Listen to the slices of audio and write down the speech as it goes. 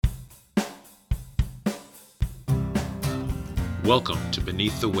Welcome to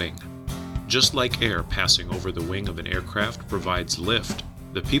Beneath the Wing. Just like air passing over the wing of an aircraft provides lift,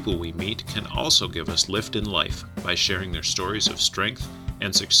 the people we meet can also give us lift in life by sharing their stories of strength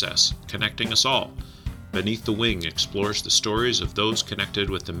and success, connecting us all. Beneath the Wing explores the stories of those connected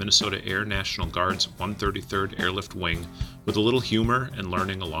with the Minnesota Air National Guard's 133rd Airlift Wing with a little humor and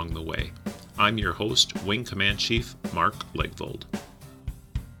learning along the way. I'm your host, Wing Command Chief Mark Legvold.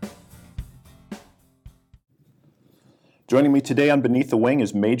 Joining me today on Beneath the Wing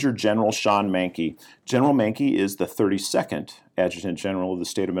is Major General Sean Manke. General Manke is the 32nd Adjutant General of the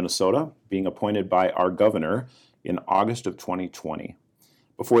state of Minnesota, being appointed by our governor in August of 2020.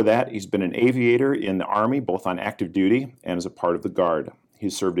 Before that, he's been an aviator in the Army, both on active duty and as a part of the Guard.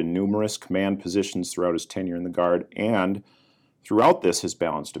 He's served in numerous command positions throughout his tenure in the Guard, and throughout this has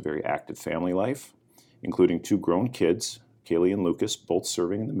balanced a very active family life, including two grown kids, Kaylee and Lucas, both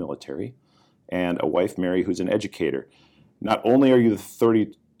serving in the military, and a wife, Mary, who's an educator. Not only are you the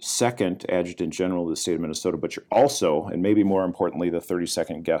 32nd Adjutant General of the state of Minnesota, but you're also, and maybe more importantly, the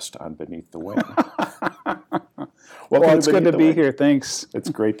 32nd guest on Beneath the Wing. Well, it's good to be here. Thanks. It's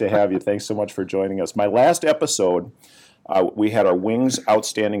great to have you. Thanks so much for joining us. My last episode, we had our Wings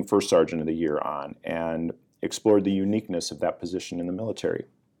Outstanding First Sergeant of the Year on and explored the uniqueness of that position in the military.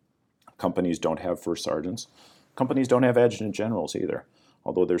 Companies don't have first sergeants. Companies don't have adjutant generals either,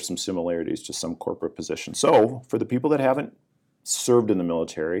 although there's some similarities to some corporate positions. So for the people that haven't served in the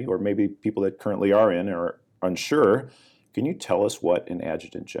military, or maybe people that currently are in or are unsure, can you tell us what an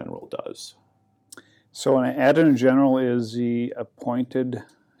adjutant general does? So an adjutant general is the appointed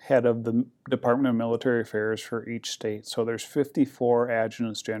head of the Department of Military Affairs for each state. So there's 54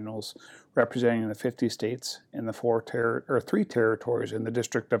 adjutants generals representing the 50 states and the three territories in the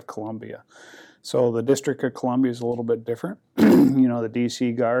District of Columbia. So the District of Columbia is a little bit different. The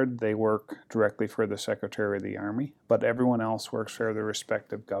D.C. Guard, they work directly for the Secretary of the Army, but everyone else works for the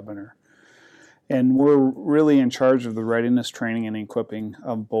respective governor. And we're really in charge of the readiness, training, and equipping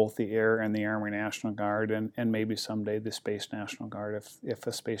of both the Air and the Army National Guard, and maybe someday the Space National Guard, if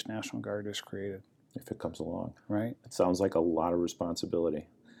a Space National Guard is created. If it comes along. Right. It sounds like a lot of responsibility.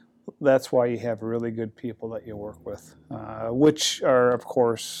 That's why you have really good people that you work with, which are, of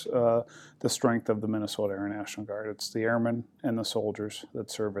course, the strength of the Minnesota Air National Guard. It's the airmen and the soldiers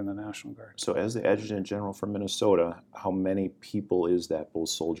that serve in the National Guard. So as the Adjutant General from Minnesota, how many people is that, both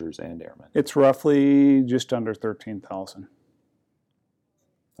soldiers and airmen? It's roughly just under 13,000.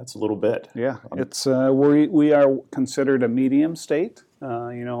 That's a little bit. Yeah, it's we are considered a medium state.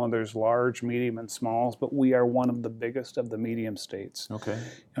 There's large, medium, and smalls, but we are one of the biggest of the medium states. Okay.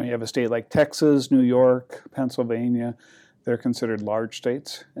 You have a state like Texas, New York, Pennsylvania. They're considered large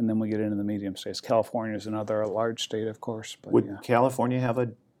states, and then we get into the medium states. California is another large state, of course. But Would California have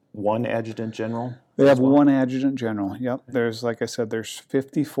one adjutant general? They have one adjutant general. Yep. There's, like I said, there's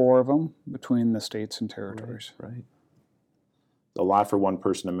 54 of them between the states and territories. Right. A lot for one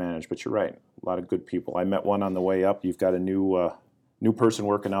person to manage, but you're right. A lot of good people. I met one on the way up. You've got a new person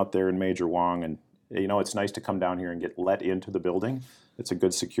working out there in Major Wong, and it's nice to come down here and get let into the building. It's a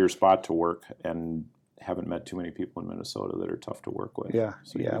good, secure spot to work, and haven't met too many people in Minnesota that are tough to work with. Yeah,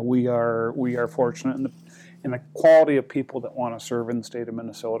 we are fortunate, and the quality of people that want to serve in the state of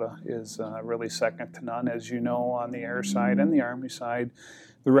Minnesota is really second to none. As you know, on the air side and the Army side,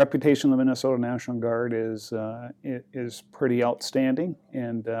 the reputation of the Minnesota National Guard is pretty outstanding,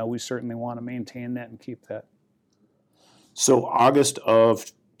 and we certainly want to maintain that and keep that. So August of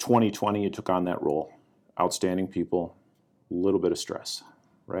 2020, you took on that role. Outstanding people, a little bit of stress,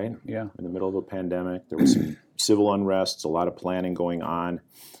 right? Yeah. In the middle of a pandemic, there was some civil unrest, a lot of planning going on.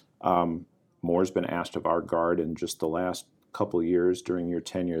 More's been asked of our Guard in just the last couple of years during your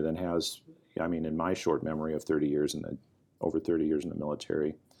tenure than has, in my short memory of 30 years and over 30 years in the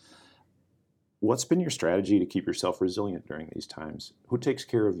military. What's been your strategy to keep yourself resilient during these times? Who takes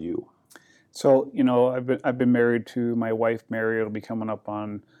care of you? So, I've been married to my wife, Mary. It'll be coming up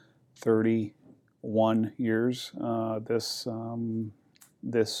on 31 years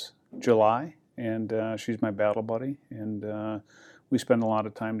this July, and she's my battle buddy, and we spend a lot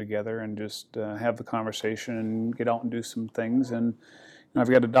of time together and just have the conversation and get out and do some things. And I've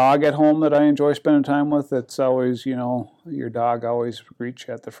got a dog at home that I enjoy spending time with. It's always, your dog always greets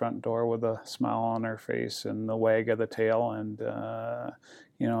you at the front door with a smile on her face and the wag of the tail, and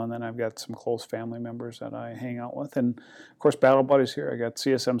and then I've got some close family members that I hang out with. And, of course, battle buddies here. I got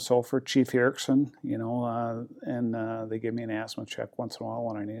CSM Sulphur, Chief Erickson, and they give me an asthma check once in a while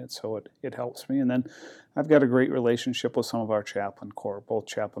when I need it, so it helps me. And then I've got a great relationship with some of our chaplain corps, both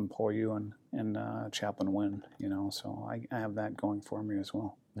Chaplain Poyu and Chaplain Wynn, so I have that going for me as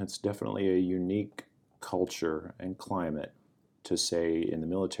well. It's definitely a unique culture and climate to say in the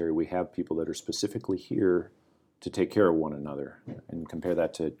military we have people that are specifically here to take care of one another, and compare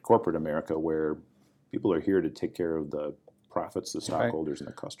that to corporate America where people are here to take care of the profits, the stockholders, and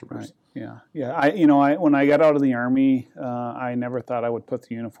the customers. Right. Yeah. When I got out of the Army, I never thought I would put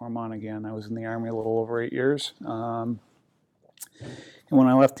the uniform on again. I was in the Army a little over 8 years. And when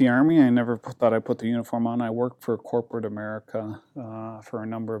I left the Army, I never thought I'd put the uniform on. I worked for corporate America for a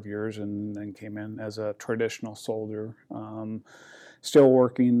number of years, and then came in as a traditional soldier, still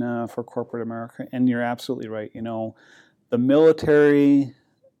working for corporate America. And you're absolutely right. The military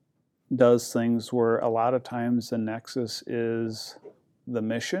does things where a lot of times the nexus is the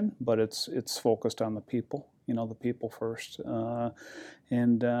mission, but it's focused on the people, the people first.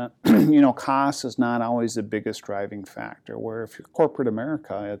 Cost is not always the biggest driving factor, where if you're corporate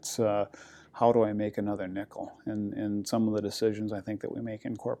America, it's how do I make another nickel? And some of the decisions I think that we make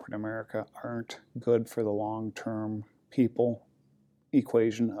in corporate America aren't good for the long-term people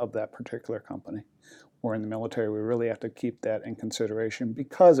equation of that particular company. Or in the military, we really have to keep that in consideration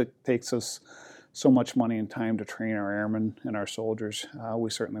because it takes us so much money and time to train our airmen and our soldiers.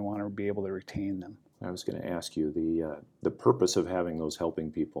 We certainly want to be able to retain them. I was going to ask you, the purpose of having those helping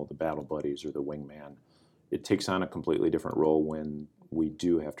people, the battle buddies or the wingman, it takes on a completely different role when we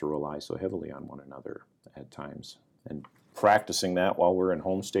do have to rely so heavily on one another at times. And practicing that while we're in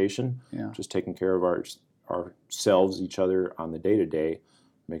home station, just taking care of ourselves, each other on the day-to-day,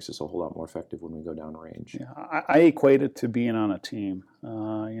 makes us a whole lot more effective when we go down range. Yeah, I equate it to being on a team.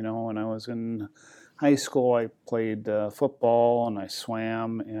 When I was in high school, I played football and I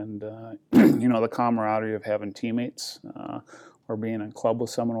swam, and the camaraderie of having teammates or being in club with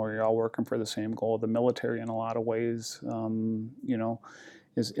someone where you're all working for the same goal. The military, in a lot of ways,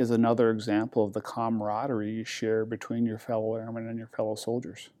 is another example of the camaraderie you share between your fellow airmen and your fellow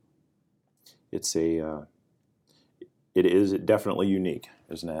soldiers. It is definitely unique,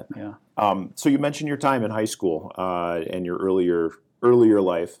 isn't it? Yeah. So you mentioned your time in high school and your earlier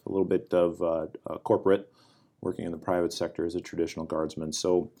life, a little bit of corporate, working in the private sector as a traditional guardsman.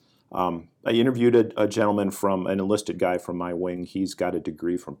 So I interviewed a gentleman an enlisted guy from my wing. He's got a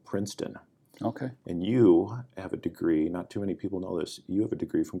degree from Princeton. Okay. And you have a degree, not too many people know this, you have a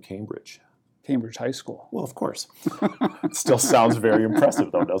degree from Cambridge. Cambridge High School. Well, of course. It still sounds very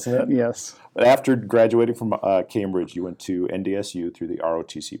impressive, though, doesn't it? Yes. But after graduating from Cambridge, you went to NDSU through the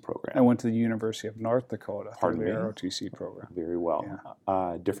ROTC program. I went to the University of North Dakota through the ROTC program. Very well.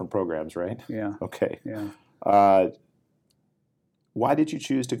 Yeah. Different programs, right? Yeah. Okay. Yeah. Why did you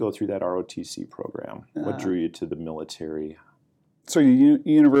choose to go through that ROTC program? What drew you to the military? So the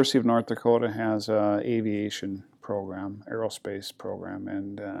University of North Dakota has an aviation program, aerospace program,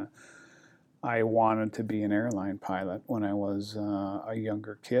 and I wanted to be an airline pilot when I was a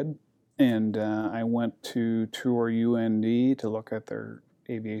younger kid, and I went to tour UND to look at their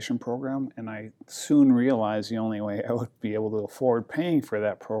aviation program, and I soon realized the only way I would be able to afford paying for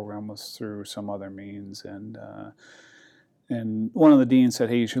that program was through some other means. And one of the deans said,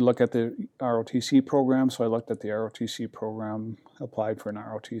 hey, you should look at the ROTC program. So I looked at the ROTC program, applied for an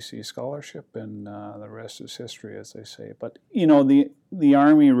ROTC scholarship, and the rest is history, as they say. But, the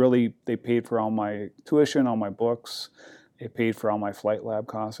Army really, they paid for all my tuition, all my books. They paid for all my flight lab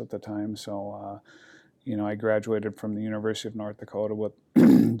costs at the time. So, I graduated from the University of North Dakota with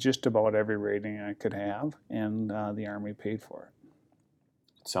just about every rating I could have, and the Army paid for it.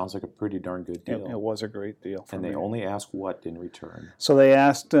 It sounds like a pretty darn good deal. It was a great deal for me. And they only ask what in return? So they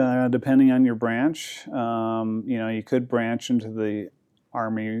asked, depending on your branch, you could branch into the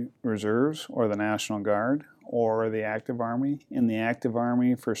Army Reserves or the National Guard or the Active Army. In the Active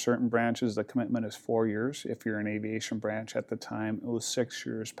Army, for certain branches, the commitment is 4 years. If you're an aviation branch at the time, it was 6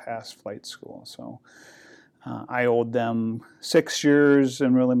 years past flight school. So I owed them 6 years,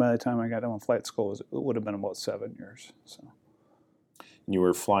 and really by the time I got done with flight school, it would have been about 7 years. So. You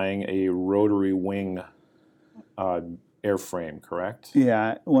were flying a rotary wing airframe, correct?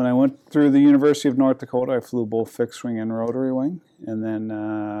 Yeah. When I went through the University of North Dakota, I flew both fixed wing and rotary wing. And then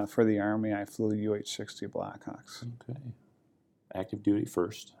for the Army, I flew UH-60 Blackhawks. Okay. Active duty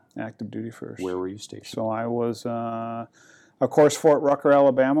first? Active duty first. Where were you stationed? So I was, of course, Fort Rucker,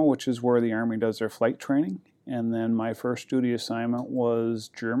 Alabama, which is where the Army does their flight training. And then my first duty assignment was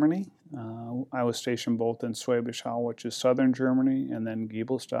Germany. I was stationed both in Schwäbisch Hall, which is southern Germany, and then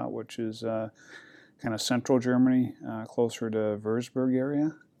Giebelstadt, which is kind of central Germany, closer to Würzburg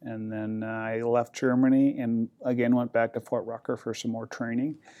area. And then I left Germany and again went back to Fort Rucker for some more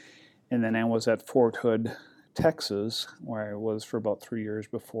training. And then I was at Fort Hood, Texas, where I was for about 3 years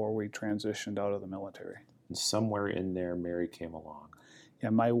before we transitioned out of the military. And somewhere in there, Mary came along. Yeah,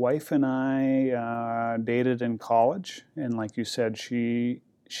 my wife and I dated in college, and like you said,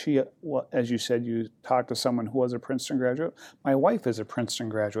 well, as you said, you talked to someone who was a Princeton graduate. My wife is a Princeton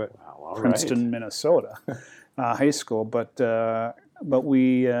graduate, Wow, all Princeton, right. Minnesota, high school. But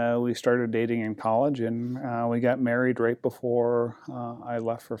we started dating in college, and we got married right before I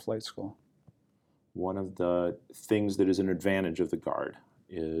left for flight school. One of the things that is an advantage of the Guard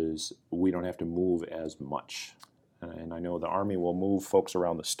is we don't have to move as much. And I know the Army will move folks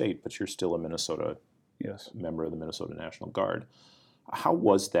around the state, but you're still a Minnesota Yes. member of the Minnesota National Guard. How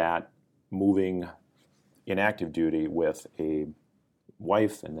was that moving in active duty with a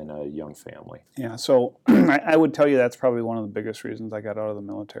wife and then a young family? Yeah, so I would tell you that's probably one of the biggest reasons I got out of the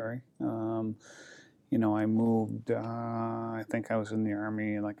military. I moved, I think I was in the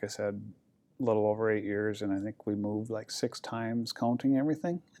Army, like I said, a little over 8 years, and I think we moved like 6 times, counting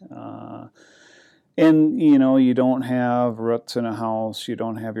everything. And, you don't have roots in a house, you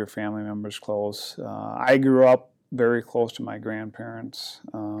don't have your family members close. I grew up very close to my grandparents,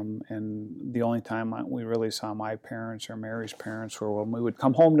 and the only time we really saw my parents or Mary's parents were when we would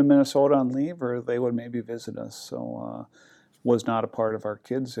come home to Minnesota on leave, or they would maybe visit us. So was not a part of our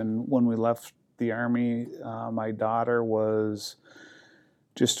kids. And when we left the Army, my daughter was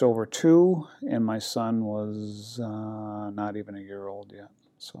just over 2, and my son was not even a year old yet.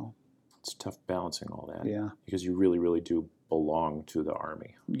 So It's tough balancing all that. yeah, Because you really, really do belong to the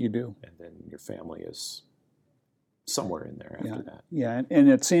Army. you do. And then your family is somewhere in there after that. Yeah, and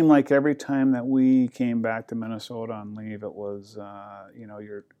it seemed like every time that we came back to Minnesota on leave, it was,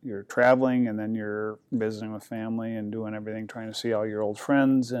 you're traveling, and then you're visiting with family and doing everything, trying to see all your old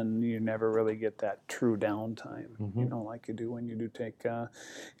friends, and you never really get that true downtime, like you do when you do take,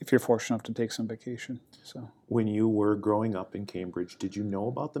 if you're fortunate enough to take some vacation. So When you were growing up in Cambridge, did you know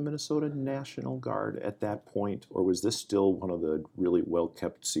about the Minnesota National Guard at that point, or was this still one of the really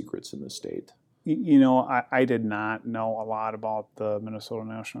well-kept secrets in the state? I did not know a lot about the Minnesota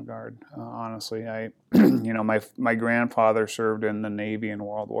National Guard. Honestly, my grandfather served in the Navy in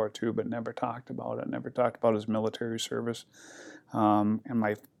World War II, but never talked about it. Never talked about his military service. And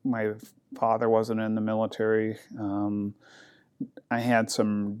my father wasn't in the military. I had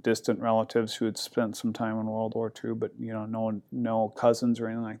some distant relatives who had spent some time in World War II, but no cousins or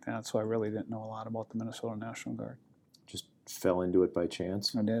anything like that. So I really didn't know a lot about the Minnesota National Guard. Just fell into it by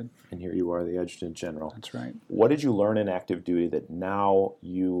chance? I did. And here you are, the Adjutant General. That's right. What did you learn in active duty that now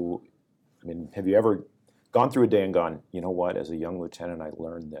have you ever gone through a day and gone, you know what, as a young lieutenant, I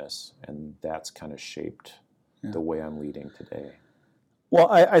learned this, and that's kind of shaped the way I'm leading today? Well,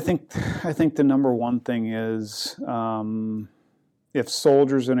 I think the number one thing is if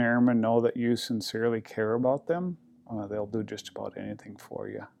soldiers and airmen know that you sincerely care about them, they'll do just about anything for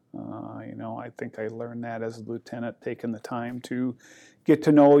you. I think I learned that as a lieutenant, taking the time to get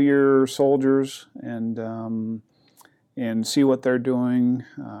to know your soldiers and see what they're doing,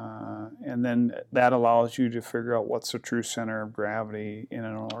 and then that allows you to figure out what's the true center of gravity in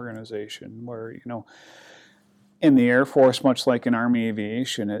an organization. Where in the Air Force, much like in Army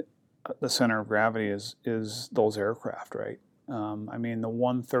aviation, the center of gravity is those aircraft, right? The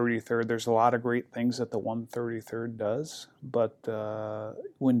 133rd, there's a lot of great things that the 133rd does, but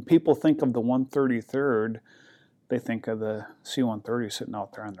when people think of the 133rd, they think of the C-130 sitting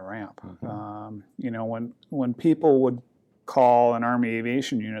out there on the ramp. When people would call an Army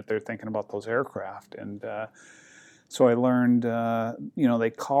aviation unit, they're thinking about those aircraft. And so I learned, they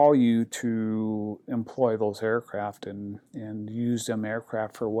call you to employ those aircraft and use them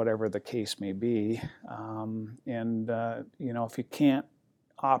aircraft for whatever the case may be. If you can't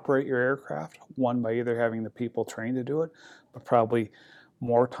operate your aircraft, one, by either having the people trained to do it, but probably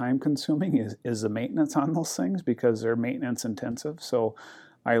more time consuming is the maintenance on those things, because they're maintenance intensive. So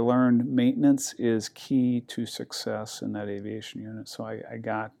I learned maintenance is key to success in that aviation unit. So I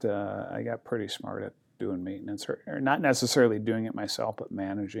got pretty smart at doing maintenance, or not necessarily doing it myself, but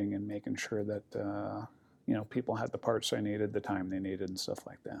managing and making sure that people had the parts they needed, the time they needed, and stuff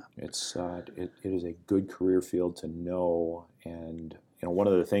like that. It is a good career field to know, and one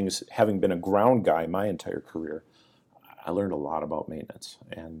of the things, having been a ground guy my entire career, I learned a lot about maintenance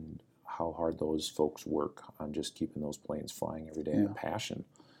and how hard those folks work on just keeping those planes flying every day, and the passion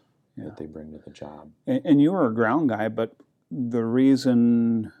that they bring to the job. And you were a ground guy, but the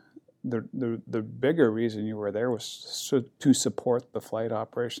reason, the bigger reason you were there was to support the flight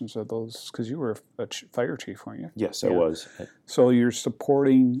operations of those, because you were a fire chief, weren't you? Yes, I was. So you're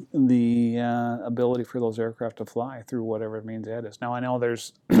supporting the ability for those aircraft to fly through whatever means that is. Now I know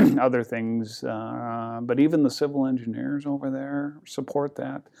there's other things, but even the civil engineers over there support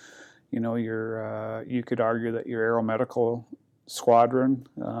that. You could argue that your aeromedical squadron,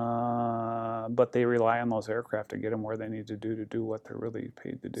 but they rely on those aircraft to get them where they need to do what they're really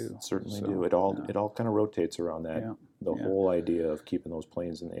paid to do. Certainly So, do. It all kind of rotates around that. Yeah. The Yeah. whole idea of keeping those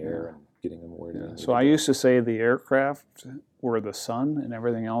planes in the air and getting them where they need So to I go. used to say the aircraft were the sun, and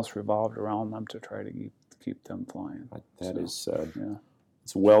everything else revolved around them to try to keep them flying. That is, Yeah.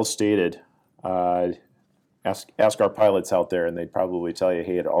 it's well stated. Ask our pilots out there, and they'd probably tell you,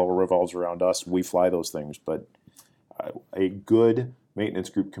 hey, it all revolves around us. We fly those things. But a good maintenance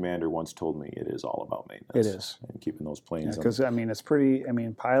group commander once told me it is all about maintenance. It is. And keeping those planes Because it's pretty.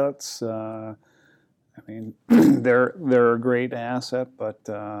 Pilots. They're a great asset, but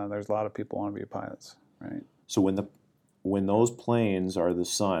there's a lot of people want to be pilots, right? So when those planes are the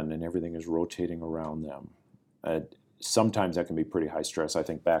sun and everything is rotating around them, sometimes that can be pretty high stress. I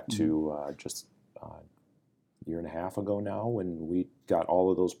think back to just a year and a half ago now when we got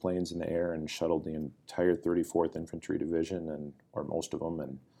all of those planes in the air and shuttled the entire 34th Infantry Division, or most of them,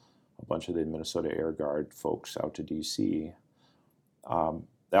 and a bunch of the Minnesota Air Guard folks out to D.C.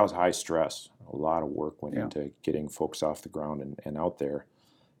 That was high stress. A lot of work went into getting folks off the ground and out there.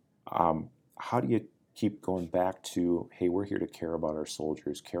 How do you keep going back to, hey, we're here to care about our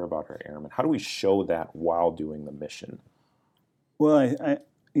soldiers, care about our airmen? How do we show that while doing the mission? Well,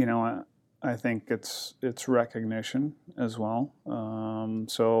 I think it's recognition as well.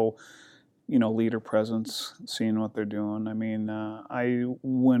 So, leader presence, seeing what they're doing. I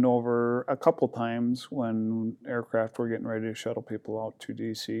went over a couple times when aircraft were getting ready to shuttle people out to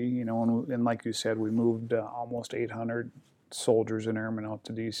D.C. And like you said, we moved almost 800 soldiers and airmen out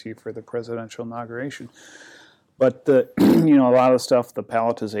to D.C. for the presidential inauguration. But a lot of stuff, the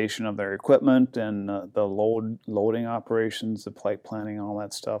palletization of their equipment and the loading operations, the flight planning, all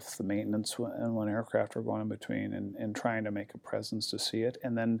that stuff, the maintenance, and when aircraft are going in between, and trying to make a presence to see it,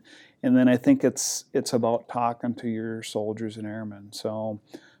 and then I think it's about talking to your soldiers and airmen. So,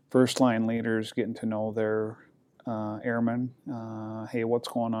 first line leaders getting to know their airmen. Hey, what's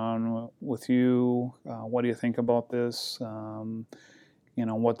going on with you? What do you think about this?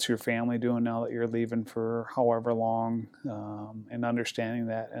 What's your family doing now that you're leaving for however long, and understanding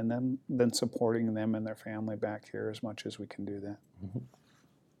that, and then supporting them and their family back here as much as we can do that. Mm-hmm.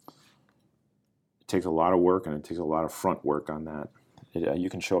 It takes a lot of work, and it takes a lot of front work on that. You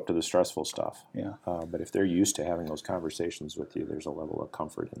can show up to the stressful stuff, but if they're used to having those conversations with you, there's a level of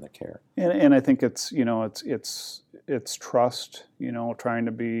comfort in the care. And I think it's trust. Trying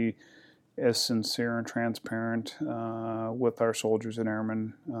to be as sincere and transparent with our soldiers and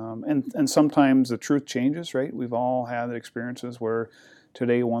airmen. And sometimes the truth changes, right? We've all had experiences where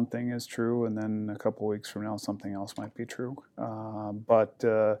today one thing is true, and then a couple of weeks from now something else might be true. But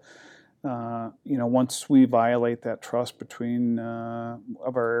once we violate that trust between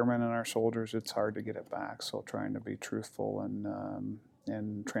of our airmen and our soldiers, it's hard to get it back. So trying to be truthful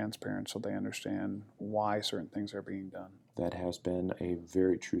and transparent so they understand why certain things are being done. That has been a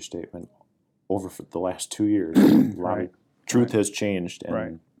very true statement over the last 2 years. A lot of truth has changed,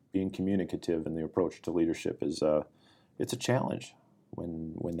 and being communicative in the approach to leadership is it's a challenge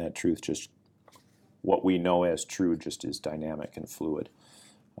when that truth, just what we know as true, just is dynamic and fluid.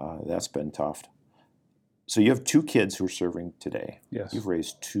 That's been tough. So you have 2 kids who are serving today. Yes. You've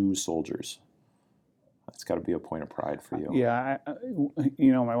raised 2 soldiers. That's got to be a point of pride for you. Yeah,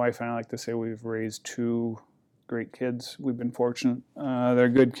 my wife and I like to say we've raised 2 great kids. We've been fortunate. They're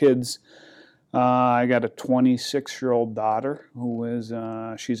good kids. I got a 26-year-old daughter who is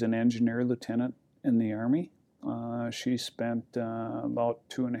she's an engineer lieutenant in the Army. She spent about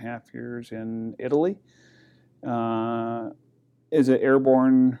 2.5 years in Italy. Is an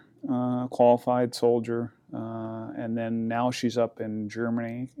airborne qualified soldier, and then now she's up in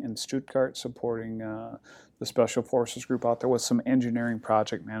Germany in Stuttgart supporting the Special Forces group out there with some engineering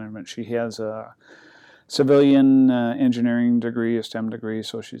project management. She has a civilian engineering degree, a STEM degree,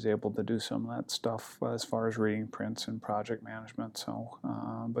 so she's able to do some of that stuff as far as reading prints and project management. So,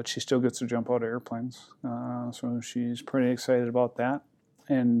 but she still gets to jump out of airplanes, so she's pretty excited about that.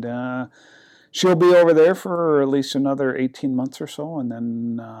 And she'll be over there for at least another 18 months or so, and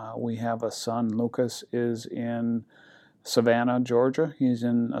then we have a son. Lucas is in Savannah, Georgia. He's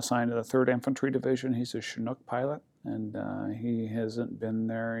assigned to the 3rd Infantry Division. He's a Chinook pilot, and he hasn't been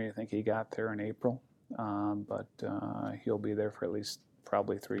there. I think he got there in April. But he'll be there for at least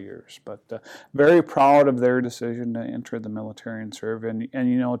probably 3 years. But very proud of their decision to enter the military and serve. And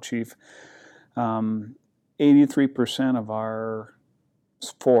Chief, 83% of our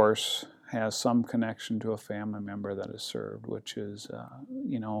force has some connection to a family member that has served, which is,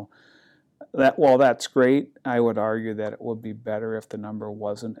 that while that's great, I would argue that it would be better if the number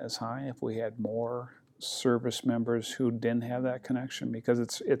wasn't as high, if we had more service members who didn't have that connection, because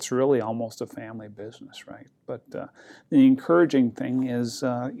it's really almost a family business, right? But the encouraging thing is,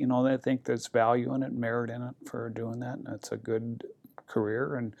 I think there's value in it, merit in it for doing that, and it's a good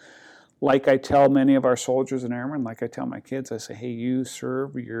career. And like I tell many of our soldiers and airmen, like I tell my kids, I say, hey, you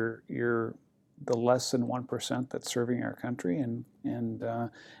serve, you're the less than 1% that's serving our country, and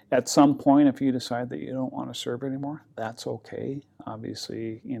at some point, if you decide that you don't want to serve anymore, that's okay.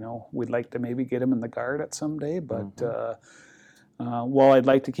 Obviously, we'd like to maybe get them in the Guard at some day, but while I'd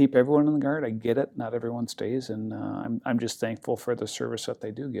like to keep everyone in the Guard, I get it. Not everyone stays, and I'm just thankful for the service that they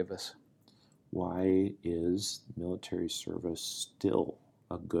do give us. Why is military service still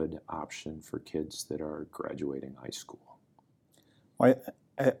a good option for kids that are graduating high school? Well,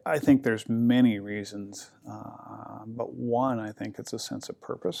 I think there's many reasons, but one, I think it's a sense of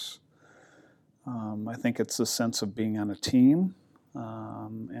purpose. I think it's a sense of being on a team,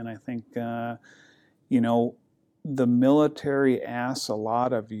 and I think, the military asks a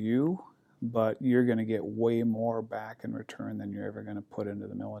lot of you, but you're going to get way more back in return than you're ever going to put into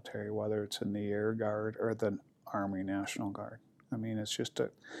the military, whether it's in the Air Guard or the Army National Guard. I mean, it's just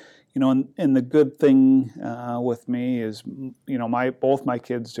and the good thing with me is, both my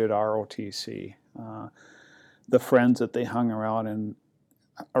kids did ROTC. The friends that they hung around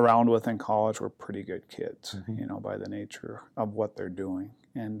with in college were pretty good kids, by the nature of what they're doing.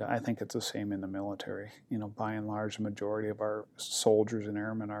 And I think it's the same in the military. By and large, the majority of our soldiers and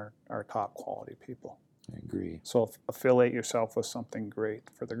airmen are top quality people. I agree. So affiliate yourself with something great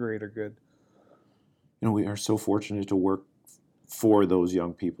for the greater good. We are so fortunate to work for those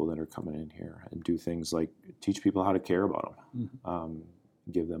young people that are coming in here and do things like teach people how to care about them,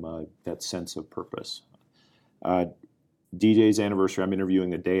 give them that sense of purpose. D-Day's anniversary, I'm interviewing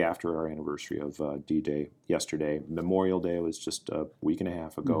the day after our anniversary of D-Day yesterday. Memorial Day was just a week and a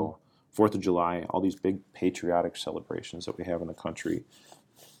half ago. 4th of July, all these big patriotic celebrations that we have in the country.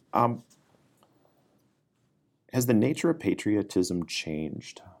 Has the nature of patriotism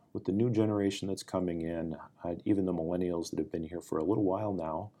changed? With the new generation that's coming in, even the millennials that have been here for a little while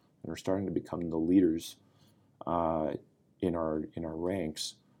now and are starting to become the leaders in our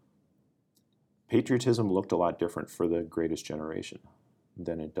ranks, patriotism looked a lot different for the greatest generation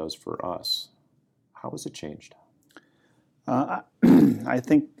than it does for us. How has it changed? I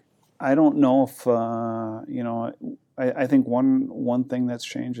don't know if I think one thing that's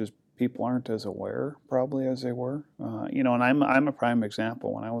changed is people aren't as aware, probably, as they were. And I'm a prime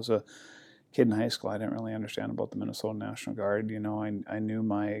example. When I was a kid in high school, I didn't really understand about the Minnesota National Guard. I knew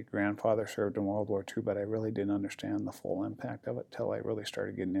my grandfather served in World War II, but I really didn't understand the full impact of it till I really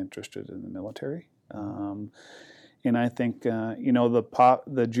started getting interested in the military. And I think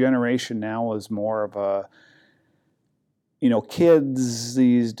the generation now is more of a kids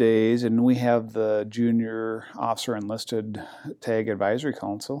these days, and we have the Junior Officer Enlisted Tag Advisory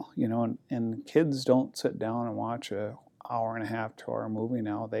Council, and kids don't sit down and watch a hour and a half, 2 hour movie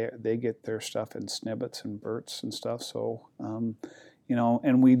now. They get their stuff in snippets and bursts and stuff. So,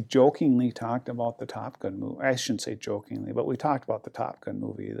 and we jokingly talked about the Top Gun movie. I shouldn't say jokingly, but we talked about the Top Gun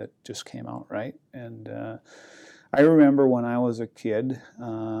movie that just came out, right? And I remember when I was a kid,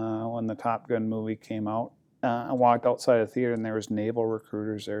 when the Top Gun movie came out, I walked outside the theater and there was naval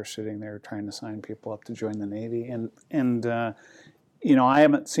recruiters there sitting there trying to sign people up to join the Navy. And I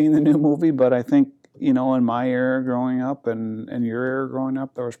haven't seen the new movie, but I think, in my era growing up and your era growing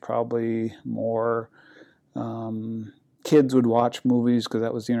up, there was probably more kids would watch movies because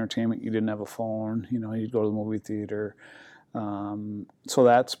that was the entertainment. You didn't have a phone, you'd go to the movie theater. So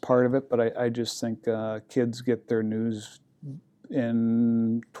that's part of it, but I just think kids get their news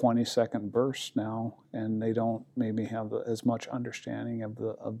in 20-second bursts now, and they don't maybe have as much understanding of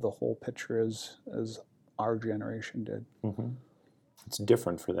the whole picture as our generation did. Mm-hmm. It's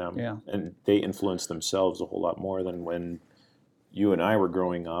different for them, yeah. And they influence themselves a whole lot more than when you and I were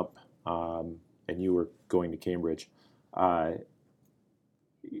growing up, and you were going to Cambridge.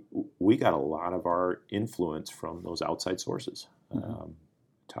 We got a lot of our influence from those outside sources. Mm-hmm.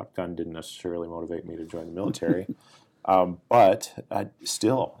 Top Gun didn't necessarily motivate me to join the military. But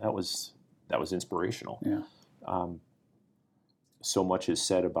still, that was inspirational. Yeah. So much is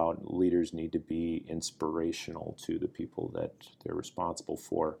said about leaders need to be inspirational to the people that they're responsible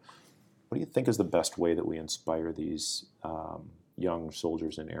for. What do you think is the best way that we inspire these young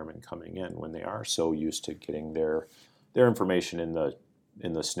soldiers and airmen coming in when they are so used to getting their information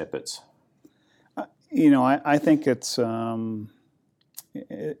in the snippets? I think it's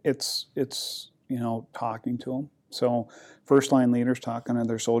talking to them. So first line leaders talking to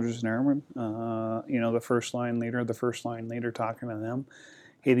their soldiers and airmen, the first line leader talking to them.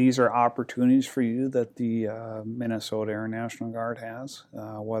 hey, these are opportunities for you that the Minnesota Air National Guard has,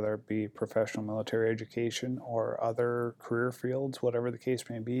 whether it be professional military education or other career fields, whatever the case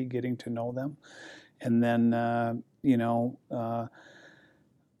may be, getting to know them. And then,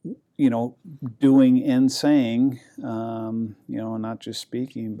 doing and saying, not just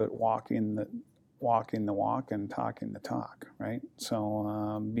speaking, but walking the walk and talking the talk, right?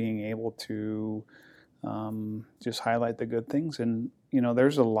 So being able to just highlight the good things. And,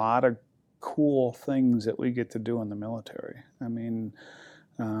 there's a lot of cool things that we get to do in the military. I mean,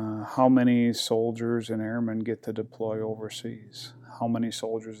 how many soldiers and airmen get to deploy overseas? How many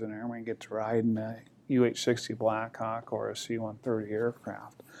soldiers and airmen get to ride in a UH-60 Blackhawk or a C-130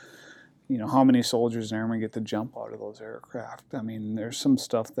 aircraft? How many soldiers and airmen get to jump out of those aircraft? I mean, there's some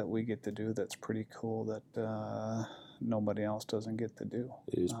stuff that we get to do that's pretty cool that nobody else doesn't get to do.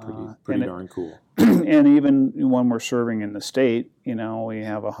 It is pretty darn cool. And even when we're serving in the state, we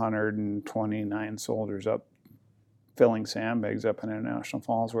have 129 soldiers up filling sandbags up in International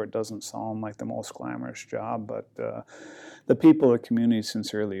Falls, where it doesn't sound like the most glamorous job, but the people of the community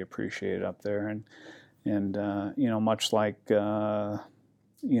sincerely appreciate it up there. And much like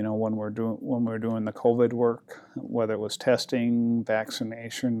when we're doing the COVID work, whether it was testing,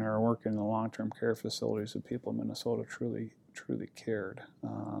 vaccination, or working in the long-term care facilities, the people of Minnesota truly cared.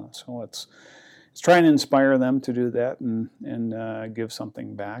 So it's trying to inspire them to do that and give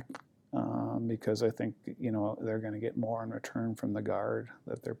something back, because I think they're going to get more in return from the Guard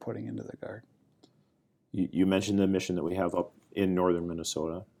that they're putting into the Guard. You mentioned the mission that we have up in northern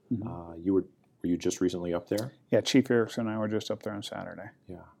Minnesota. Mm-hmm. Were you just recently up there? Yeah, Chief Erickson and I were just up there on Saturday.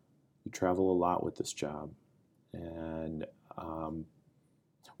 Yeah. You travel a lot with this job. And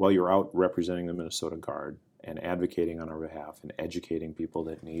while you're out representing the Minnesota Guard and advocating on our behalf and educating people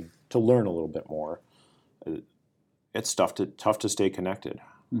that need to learn a little bit more, it's tough to stay connected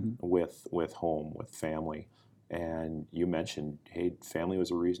with home, with family. And you mentioned, hey, family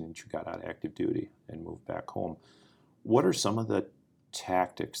was a reason that you got out of active duty and moved back home. What are some of the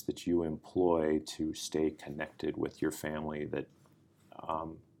tactics that you employ to stay connected with your family that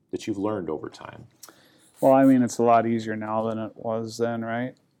you've learned over time? Well, I mean, it's a lot easier now than it was then,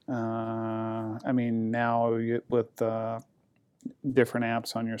 right? I mean, now with different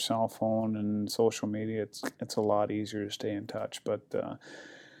apps on your cell phone and social media, it's a lot easier to stay in touch. But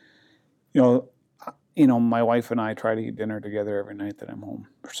my wife and I try to eat dinner together every night that I'm home.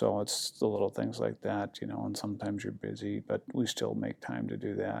 So it's the little things like that, and sometimes you're busy, but we still make time to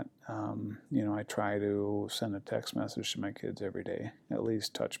do that. I try to send a text message to my kids every day, at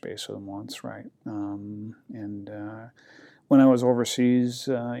least touch base with them once, right? When I was overseas,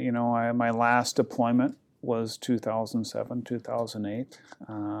 my last deployment was 2007, 2008.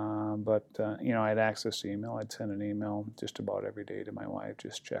 But I had access to email. I'd send an email just about every day to my wife,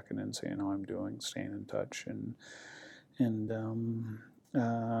 just checking in, saying how I'm doing, staying in touch, and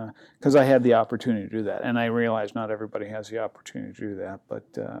because I had the opportunity to do that. And I realize not everybody has the opportunity to do that, but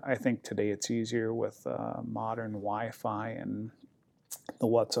I think today it's easier with modern Wi-Fi and the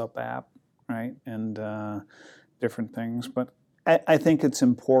WhatsApp app, right, and different things. But I think it's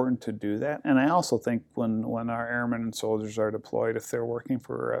important to do that. And I also think when our airmen and soldiers are deployed, if they're working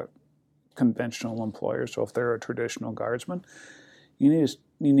for a conventional employer, so if they're a traditional guardsman, you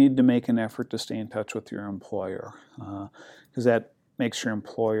need to make an effort to stay in touch with your employer, because that makes your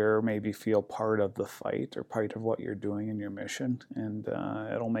employer maybe feel part of the fight or part of what you're doing in your mission, and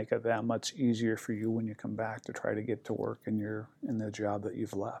it'll make it that much easier for you when you come back to try to get to work in the job that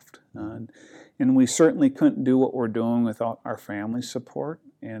you've left. And we certainly couldn't do what we're doing without our family's support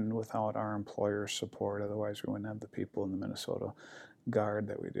and without our employer's support. Otherwise, we wouldn't have the people in the Minnesota Guard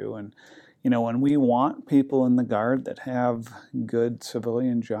that we do. And when we want people in the Guard that have good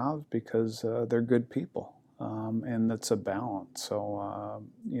civilian jobs because they're good people. And it's a balance. So,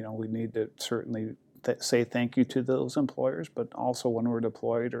 we need to certainly say thank you to those employers, but also when we're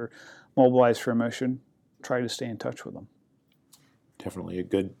deployed or mobilized for a mission, try to stay in touch with them. Definitely a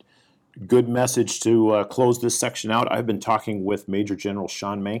good message to close this section out. I've been talking with Major General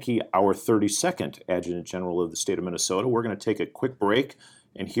Sean Manke, our 32nd Adjutant General of the state of Minnesota. We're going to take a quick break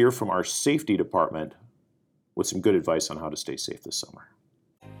and hear from our safety department with some good advice on how to stay safe this summer.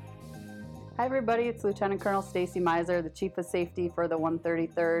 Hi everybody, it's Lieutenant Colonel Stacy Miser, the Chief of Safety for the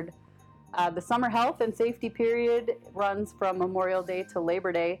 133rd. The summer health and safety period runs from Memorial Day to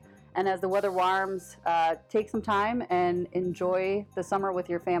Labor Day, and as the weather warms, take some time and enjoy the summer with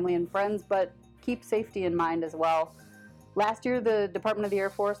your family and friends, but keep safety in mind as well. Last year, the Department of the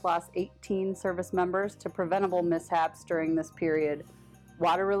Air Force lost 18 service members to preventable mishaps during this period.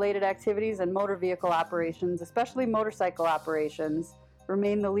 Water-related activities and motor vehicle operations, especially motorcycle operations,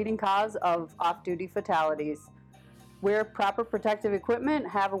 remain the leading cause of off-duty fatalities. Wear proper protective equipment,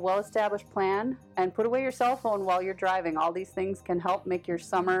 have a well-established plan, and put away your cell phone while you're driving. All these things can help make your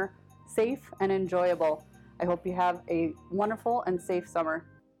summer safe and enjoyable. I hope you have a wonderful and safe summer.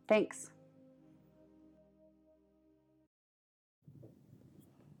 Thanks.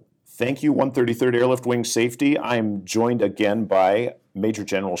 Thank you, 133rd Airlift Wing Safety. I'm joined again by Major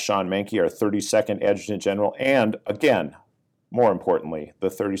General Sean Manke, our 32nd Adjutant General, and again, more importantly, the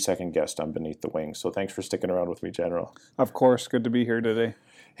 32nd guest on Beneath the Wing. So thanks for sticking around with me, General. Of course, good to be here today.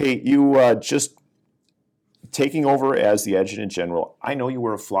 Hey, you just taking over as the Adjutant General. I know you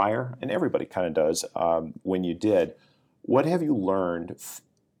were a flyer, and everybody kind of does when you did. What have you learned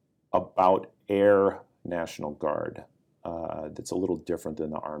about Air National Guard that's a little different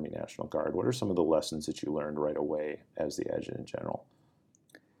than the Army National Guard? What are some of the lessons that you learned right away as the Adjutant General?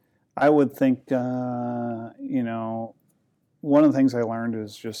 I would think, one of the things I learned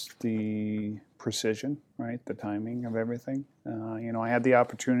is just the precision, right? The timing of everything. I had the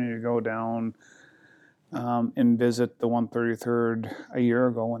opportunity to go down and visit the 133rd a year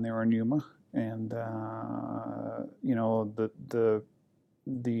ago when they were in Yuma, and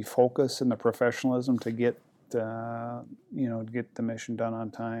the focus and the professionalism to get the mission done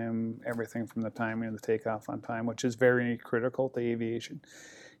on time, everything from the timing of the takeoff on time, which is very critical to aviation.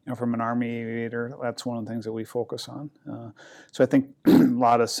 From an Army aviator, that's one of the things that we focus on. So I think a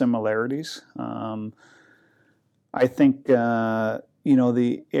lot of similarities. I think, the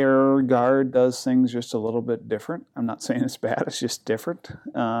Air Guard does things just a little bit different. I'm not saying it's bad, it's just different.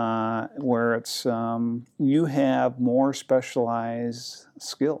 Where it's, you have more specialized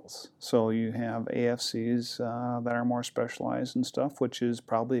skills. So you have AFCs that are more specialized and stuff, which is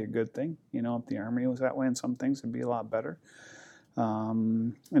probably a good thing. If the Army was that way in some things, it'd be a lot better.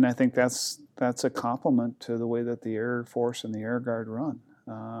 And I think that's a compliment to the way that the Air Force and the Air Guard run.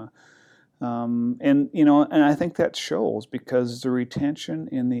 And I think that shows because the retention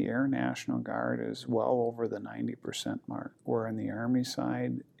in the Air National Guard is well over the 90% mark, where on the Army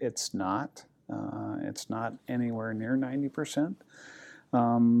side, it's not. It's not anywhere near 90%.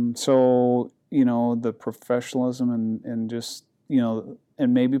 So, the professionalism and just,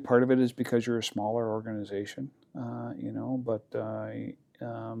 and maybe part of it is because you're a smaller organization. But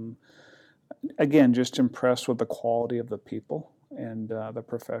again, just impressed with the quality of the people and the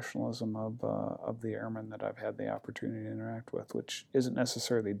professionalism of the airmen that I've had the opportunity to interact with, which isn't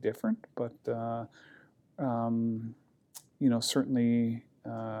necessarily different, but certainly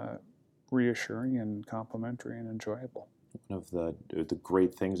reassuring and complimentary and enjoyable. One of the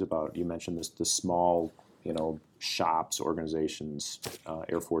great things about, you mentioned this, the small, shops, organizations,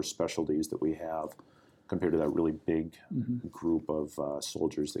 Air Force specialties that we have, compared to that really big group of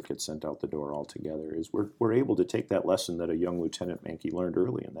soldiers that get sent out the door altogether, is we're able to take that lesson that a young Lieutenant Manke learned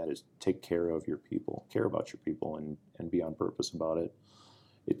early, and that is take care of your people, care about your people, and be on purpose about it.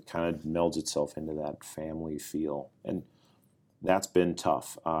 It kind of melds itself into that family feel, and that's been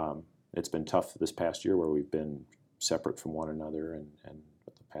tough. It's been tough this past year where we've been separate from one another, and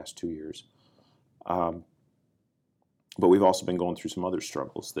the past 2 years. But we've also been going through some other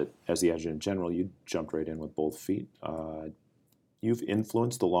struggles that, as the Adjutant General, you jumped right in with both feet. You've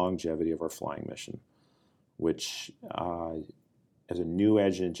influenced the longevity of our flying mission, which, as a new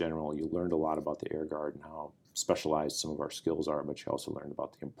Adjutant General, you learned a lot about the Air Guard and how specialized some of our skills are, but you also learned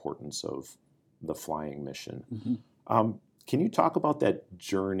about the importance of the flying mission. Can you talk about that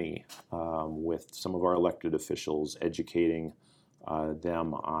journey with some of our elected officials, educating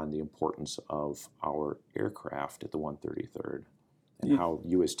them on the importance of our aircraft at the 133rd and how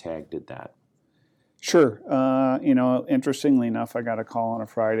you as TAG did that? Sure. Interestingly enough, I got a call on a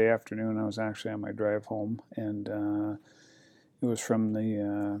Friday afternoon. I was actually on my drive home, and it was from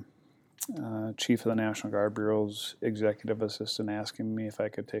the Chief of the National Guard Bureau's executive assistant asking me if I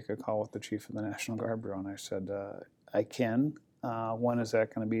could take a call with the Chief of the National Guard Bureau, and I said, I can. When is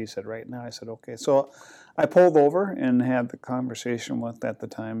that going to be? He said, right now. I said, okay. So I pulled over and had the conversation with, at the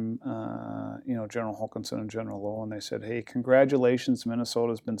time, General Hokanson and General Lowe, and they said, hey, congratulations,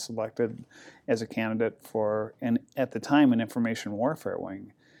 Minnesota's been selected as a candidate for, and at the time, an information warfare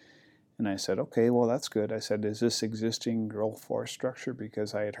wing. And I said, okay, well, that's good. I said, is this existing Gulf Force structure?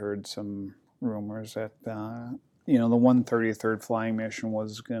 Because I had heard some rumors that, the 133rd Flying Mission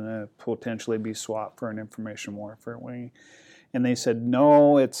was going to potentially be swapped for an information warfare wing. And they said,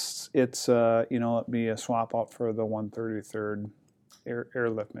 no, it'd be a swap out for the 133rd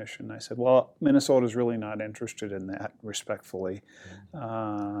airlift mission. I said, well, Minnesota's really not interested in that, respectfully.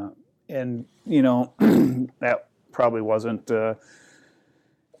 And, that probably wasn't,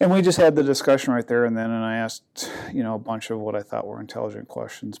 And we just had the discussion right there and then, and I asked, a bunch of what I thought were intelligent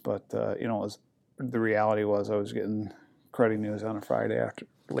questions, but, the reality was I was getting cruddy news on a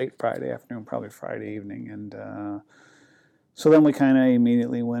late Friday afternoon, probably Friday evening, and so then we kind of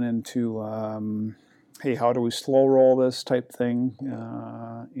immediately went into, hey, how do we slow roll this type thing,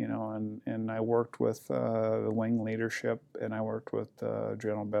 and I worked with the wing leadership, and I worked with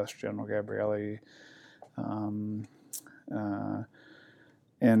General Best, General Gabrielli,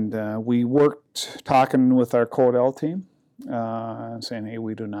 and we worked talking with our Codel team, saying, hey,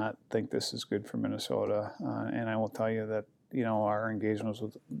 we do not think this is good for Minnesota. And I will tell you that, our engagement was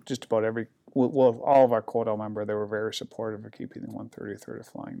with just about all of our Codel members. They were very supportive of keeping the 133rd a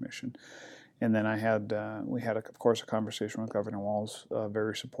flying mission. And then we had, of course, a conversation with Governor Walz,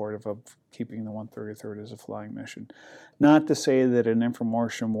 very supportive of keeping the 133rd as a flying mission. Not to say that an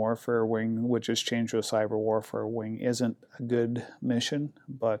information warfare wing, which has changed to a cyber warfare wing, isn't a good mission,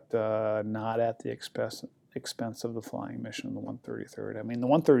 but not at the expense of the flying mission of the 133rd. I mean, the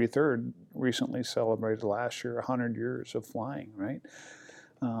 133rd recently celebrated last year 100 years of flying, right?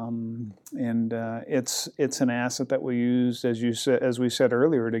 It's an asset that we used, as we said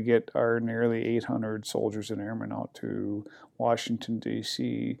earlier, to get our nearly 800 soldiers and airmen out to Washington,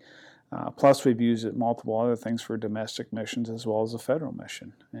 D.C. Plus, we've used it multiple other things for domestic missions as well as a federal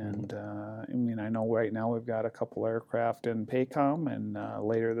mission. And I know right now we've got a couple aircraft in PACOM, and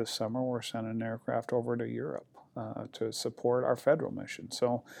later this summer we're sending an aircraft over to Europe to support our federal mission.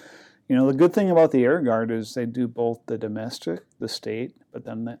 So, the good thing about the Air Guard is they do both the domestic, the state, but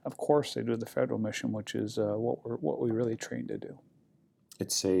then, of course, they do the federal mission, which is what we really train to do.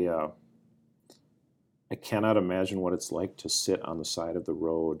 It's I cannot imagine what it's like to sit on the side of the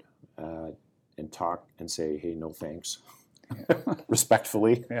road and talk and say, hey, no thanks,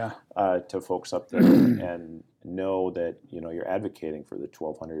 respectfully, to folks up there, and know that, you're advocating for the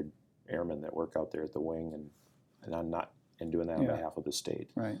 1,200 airmen that work out there at the wing, and I'm not doing that on behalf of the state.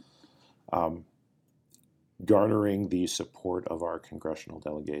 Right. Garnering the support of our congressional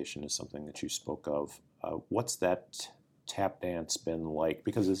delegation is something that you spoke of. What's that tap dance been like?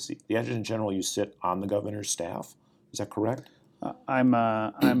 Because as the Adjutant General, you sit on the governor's staff. Is that correct? I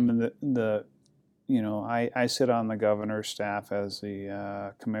sit on the governor's staff as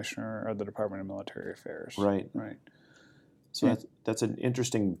the commissioner of the Department of Military Affairs. Right. Right. So that's an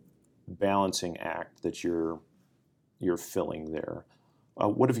interesting balancing act that you're filling there.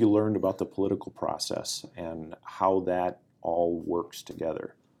 What have you learned about the political process and how that all works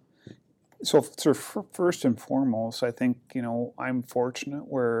together? So first and foremost, I think, I'm fortunate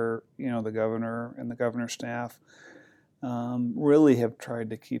where, the governor and the governor's staff really have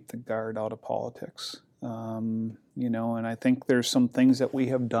tried to keep the Guard out of politics. And I think there's some things that we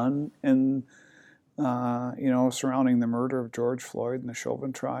have done in, surrounding the murder of George Floyd and the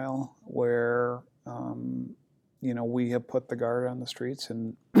Chauvin trial where, we have put the Guard on the streets,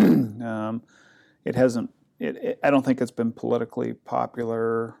 and it hasn't. I don't think it's been politically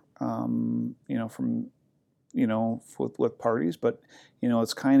popular, with parties. But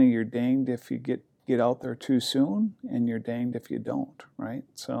it's kind of you're danged if you get out there too soon, and you're danged if you don't, right?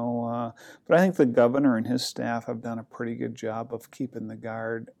 So, but I think the governor and his staff have done a pretty good job of keeping the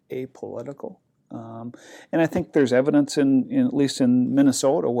Guard apolitical, and I think there's evidence in at least in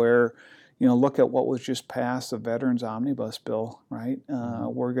Minnesota where. Look at what was just passed, the Veterans Omnibus Bill, right?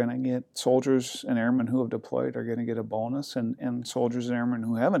 We're going to get soldiers and airmen who have deployed are going to get a bonus, and soldiers and airmen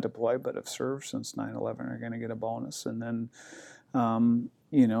who haven't deployed but have served since 9/11 are going to get a bonus. And then,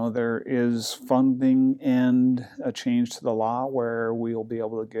 there is funding and a change to the law where we'll be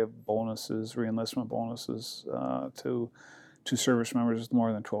able to give bonuses, reenlistment bonuses, to service members with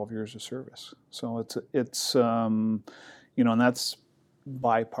more than 12 years of service. So it's and that's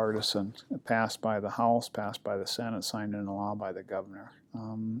bipartisan, passed by the House, passed by the Senate, signed into law by the governor.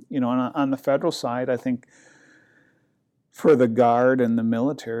 And on the federal side, I think for the Guard and the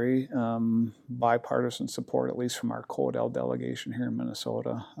military, bipartisan support, at least from our Codel delegation here in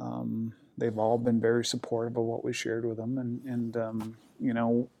Minnesota. They've all been very supportive of what we shared with them, and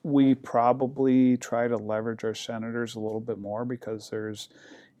we probably try to leverage our senators a little bit more because there's,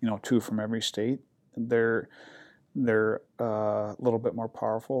 2 from every state. They're a little bit more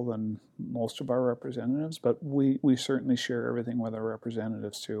powerful than most of our representatives, but we certainly share everything with our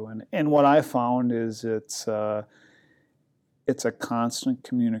representatives too. And what I found is it's a constant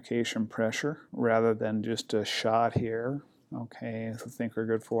communication pressure rather than just a shot here. Okay, I think we're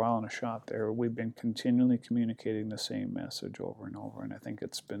good for a while and a shot there. We've been continually communicating the same message over and over, and I think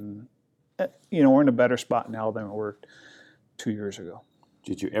it's been, we're in a better spot now than we were 2 years ago.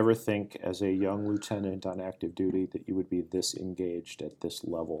 Did you ever think, as a young lieutenant on active duty, that you would be this engaged at this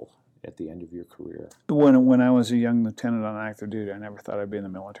level at the end of your career? When I was a young lieutenant on active duty, I never thought I'd be in the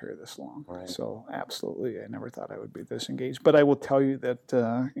military this long. Right. So absolutely, I never thought I would be this engaged. But I will tell you that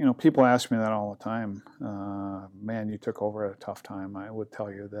people ask me that all the time. Man, you took over at a tough time. I would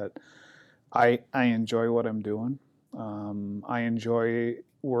tell you that I enjoy what I'm doing. I enjoy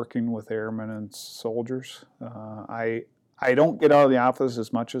working with airmen and soldiers. I don't get out of the office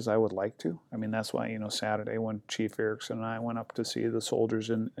as much as I would like to. I mean, that's why, Saturday when Chief Erickson and I went up to see the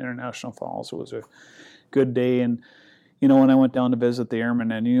soldiers in International Falls, it was a good day. And, when I went down to visit the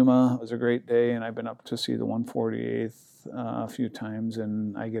airmen in Yuma, it was a great day. And I've been up to see the 148th a few times,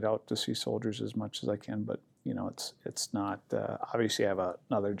 and I get out to see soldiers as much as I can. But, it's not, obviously I have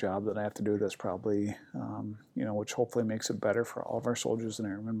another job that I have to do that's probably, which hopefully makes it better for all of our soldiers and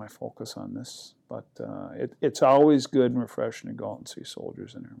airmen, my focus on this. But it's always good and refreshing to go out and see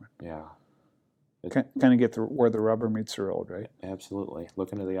soldiers and airmen. Yeah. Kind of get where the rubber meets the road, right? Absolutely.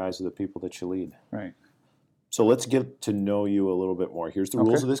 Look into the eyes of the people that you lead. Right. So let's get to know you a little bit more. Here's the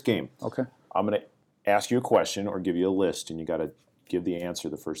rules of this game. Okay. I'm going to ask you a question or give you a list, and you got to give the answer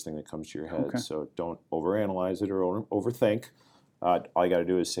the first thing that comes to your head. Okay. So don't overanalyze it or overthink. All you got to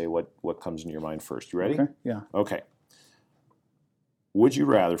do is say what comes into your mind first. You ready? Okay. Yeah. Okay. Would you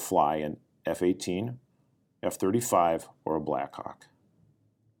rather fly an F-18, F-35, or a Black Hawk?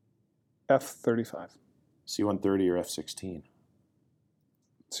 F-35. C-130 or F-16?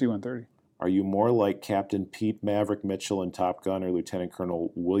 C-130. Are you more like Captain Pete Maverick Mitchell in Top Gun or Lieutenant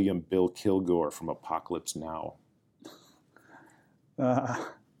Colonel William Bill Kilgore from Apocalypse Now?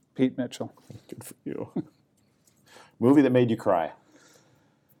 Pete Mitchell. Good for you. Movie that made you cry?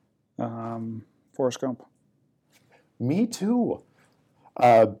 Forrest Gump. Me too.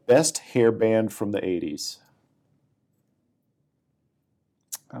 Best hair band from the 80s?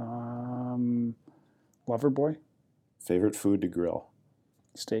 Loverboy. Favorite food to grill?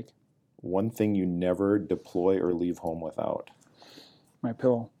 Steak. One thing you never deploy or leave home without? My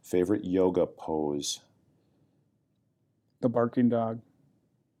pillow. Favorite yoga pose? The barking dog.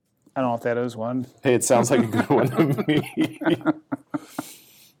 I don't know if that is one. Hey, it sounds like a good one to me.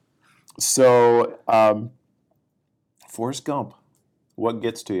 So, Forrest Gump, what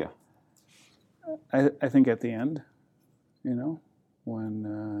gets to you? I think at the end,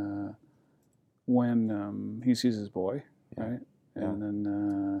 when he sees his boy, Yeah. right? Yeah. And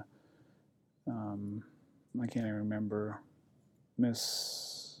then I can't even remember.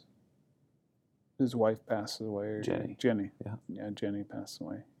 His wife passes away. Or Jenny. Yeah, Jenny passed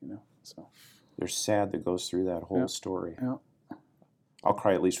away. So There's sad that goes through that whole Yeah. story. yeah. I'll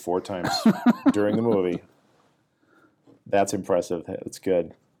cry at least 4 times during the movie. That's impressive. That's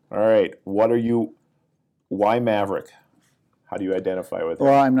good. All right. Why Maverick? How do you identify with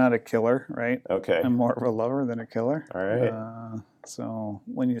Well, him? I'm not a killer, right? Okay. I'm more of a lover than a killer. All right. So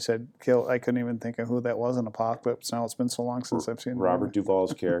when you said kill, I couldn't even think of who that was in Apocalypse Now. It's been so long since I've seen Robert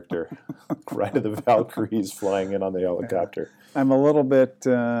Duvall's character. Ride of the Valkyries flying in on the helicopter. I'm a little bit.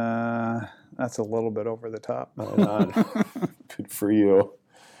 That's a little bit over the top. Right on. Good for you.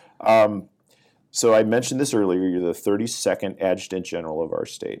 So I mentioned this earlier. You're the 32nd Adjutant General of our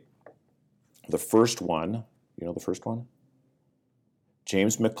state. The first one, the first one?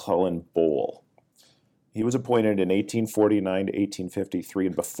 James McClellan Bowl. He was appointed in 1849 to 1853,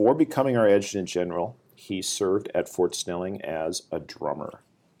 and before becoming our Adjutant General, he served at Fort Snelling as a drummer.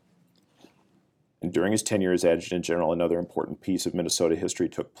 And during his tenure as Adjutant General, another important piece of Minnesota history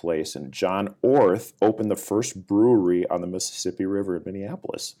took place, and John Orth opened the first brewery on the Mississippi River in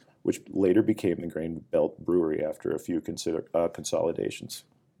Minneapolis, which later became the Grain Belt Brewery after a few consolidations.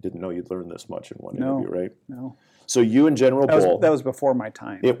 Didn't know you'd learn this much in one interview, right? No, So you and General Bull. that was before my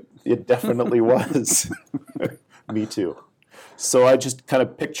time. It definitely was. Me too. So I just kind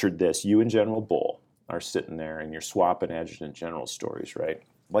of pictured this. You and General Bull are sitting there and you're swapping Adjutant General stories, right?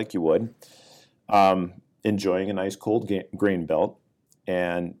 Like you would. Enjoying a nice cold grain belt.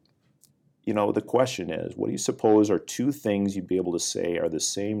 And, the question is, what do you suppose are 2 things you'd be able to say are the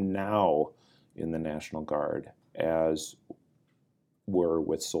same now in the National Guard as were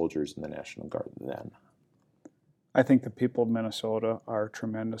with soldiers in the National Guard then? I think the people of Minnesota are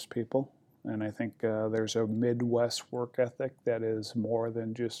tremendous people, and I think there's a Midwest work ethic that is more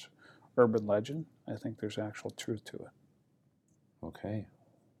than just urban legend. I think there's actual truth to it. Okay.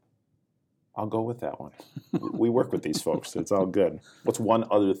 I'll go with that one. We work with these folks. So it's all good. What's one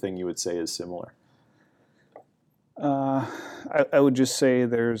other thing you would say is similar? I would just say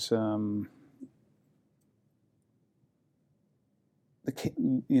there's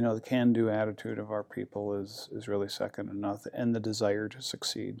the can-do attitude of our people is really second to nothing, and the desire to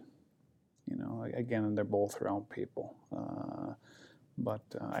succeed. Again, they're both round people. But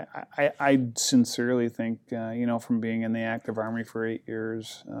I sincerely think, from being in the active Army for 8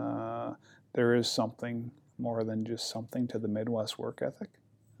 years, there is something more than just something to the Midwest work ethic.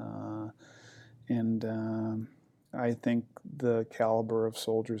 And I think the caliber of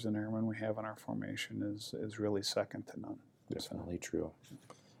soldiers and airmen we have in our formation is really second to none. Definitely true.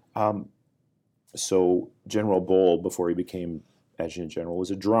 So General Bull, before he became Adjutant General,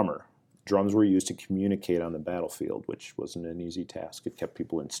 was a drummer. Drums were used to communicate on the battlefield, which wasn't an easy task. It kept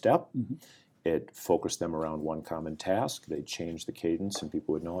people in step. Mm-hmm. It focused them around one common task. They'd change the cadence, and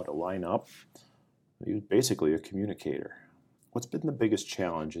people would know how to line up. He was basically a communicator. What's been the biggest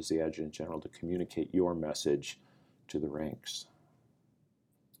challenge as the Adjutant General to communicate your message to the ranks?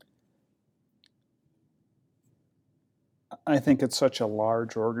 I think it's such a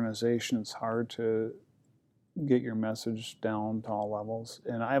large organization, it's hard to get your message down to all levels.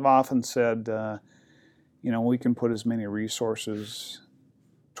 And I've often said, we can put as many resources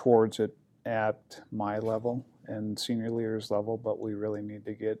towards it at my level and senior leaders level, but we really need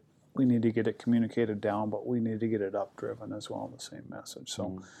to get it communicated down, but we need to get it updriven as well, the same message.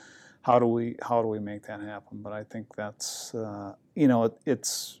 So how do we make that happen? But I think that's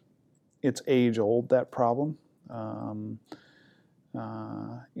it's age old, that problem. And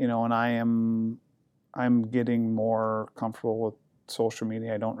I'm getting more comfortable with social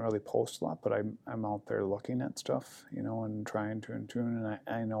media. I don't really post a lot, but I'm out there looking at stuff, and trying to tune. And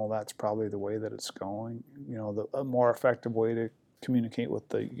I know that's probably the way that it's going. A more effective way to communicate with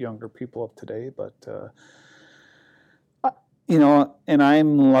the younger people of today. But and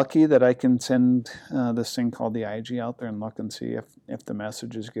I'm lucky that I can send this thing called the IG out there and look and see if the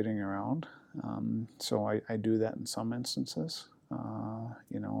message is getting around. So I do that in some instances,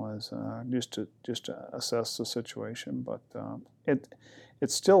 as just to assess the situation. But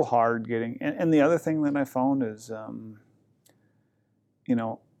it's still hard getting. And the other thing that I found is,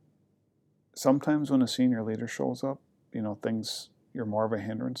 sometimes when a senior leader shows up, you're more of a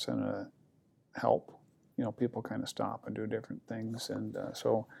hindrance than a help. People kind of stop and do different things, and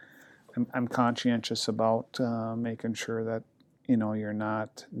so I'm conscientious about making sure that you're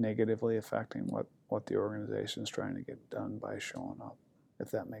not negatively affecting what the organization is trying to get done by showing up,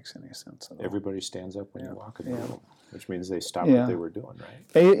 if that makes any sense at all. Everybody stands up when you walk in the room, which means they stop what they were doing,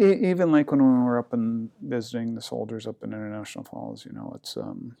 right? Even like when we were up and visiting the soldiers up in International Falls, it's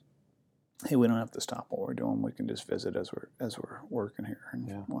hey, we don't have to stop what we're doing. We can just visit as we're working here and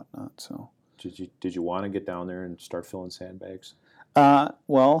whatnot. So. Did you want to get down there and start filling sandbags?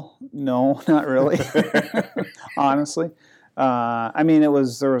 Well, no, not really. Honestly, there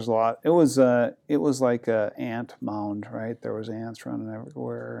was a lot. It was like a ant mound, right? There was ants running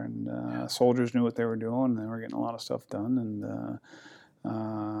everywhere, and soldiers knew what they were doing, and they were getting a lot of stuff done.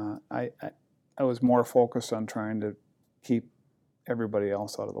 And I was more focused on trying to keep everybody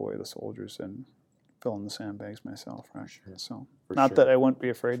else out of the way of the soldiers and filling the sandbags myself, right? Sure. So, that I wouldn't be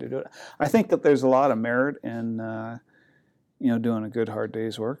afraid to do it. I think that there's a lot of merit in, doing a good hard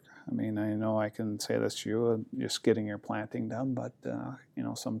day's work. I mean, I know I can say this to you, just getting your planting done, but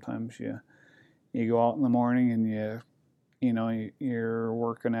sometimes you go out in the morning and you're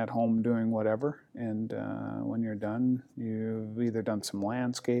working at home doing whatever, and when you're done, you've either done some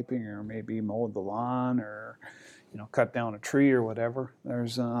landscaping or maybe mowed the lawn or cut down a tree or whatever.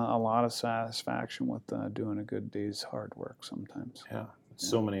 There's a lot of satisfaction with doing a good day's hard work sometimes. Yeah.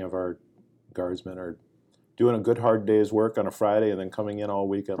 So many of our guardsmen are doing a good hard day's work on a Friday and then coming in all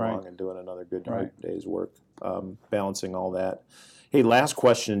weekend long and doing another good hard day's work, balancing all that. Hey, last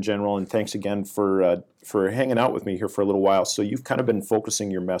question, General, and thanks again for hanging out with me here for a little while. So you've kind of been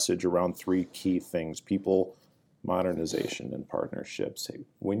focusing your message around three key things: people, modernization, and partnerships. Hey,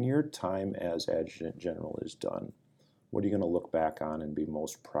 when your time as Adjutant General is done, what are you going to look back on and be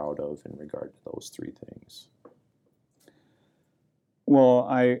most proud of in regard to those three things? Well,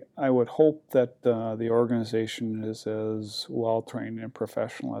 I would hope that the organization is as well trained and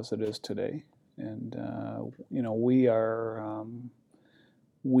professional as it is today, and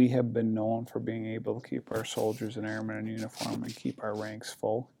we have been known for being able to keep our soldiers and airmen in uniform and keep our ranks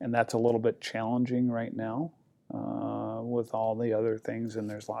full, and that's a little bit challenging right now with all the other things, and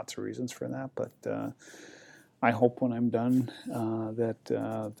there's lots of reasons for that, but I hope when I'm done that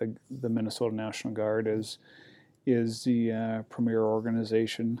the Minnesota National Guard is the premier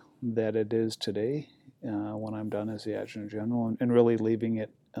organization that it is today, when I'm done as the Adjutant General, and really leaving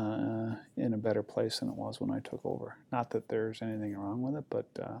it in a better place than it was when I took over. Not that there's anything wrong with it, but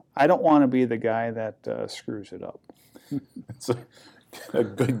I don't want to be the guy that screws it up. It's a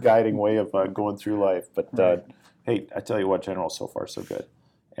good guiding way of going through life. But Right. hey, I tell you what, General, so far so good.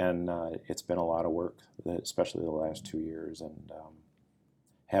 And it's been a lot of work, especially the last 2 years. And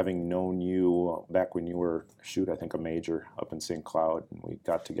having known you back when you were, I think a major up in St. Cloud, and we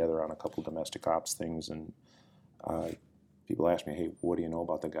got together on a couple domestic ops things, and people asked me, hey, what do you know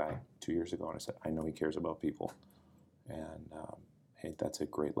about the guy 2 years ago? And I said, I know he cares about people. And hey, that's a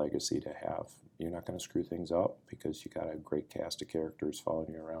great legacy to have. You're not going to screw things up because you got a great cast of characters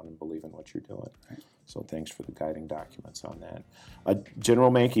following you around and believe in what you're doing. Right. So thanks for the guiding documents on that. General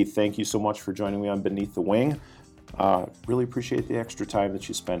Manke, thank you so much for joining me on Beneath the Wing. Really appreciate the extra time that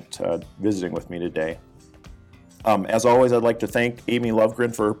you spent visiting with me today. As always, I'd like to thank Amy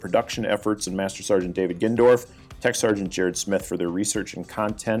Lovegren for her production efforts and Master Sergeant David Gindorf, Tech Sergeant Jared Smith for their research and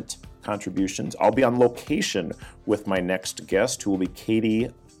content contributions. I'll be on location with my next guest, who will be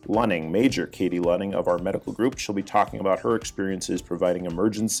Katie Lunning, Major Katie Lunning of our medical group. She'll be talking about her experiences providing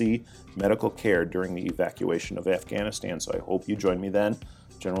emergency medical care during the evacuation of Afghanistan. So I hope you join me then.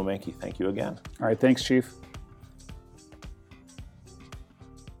 General Manke, thank you again. All right, thanks, Chief.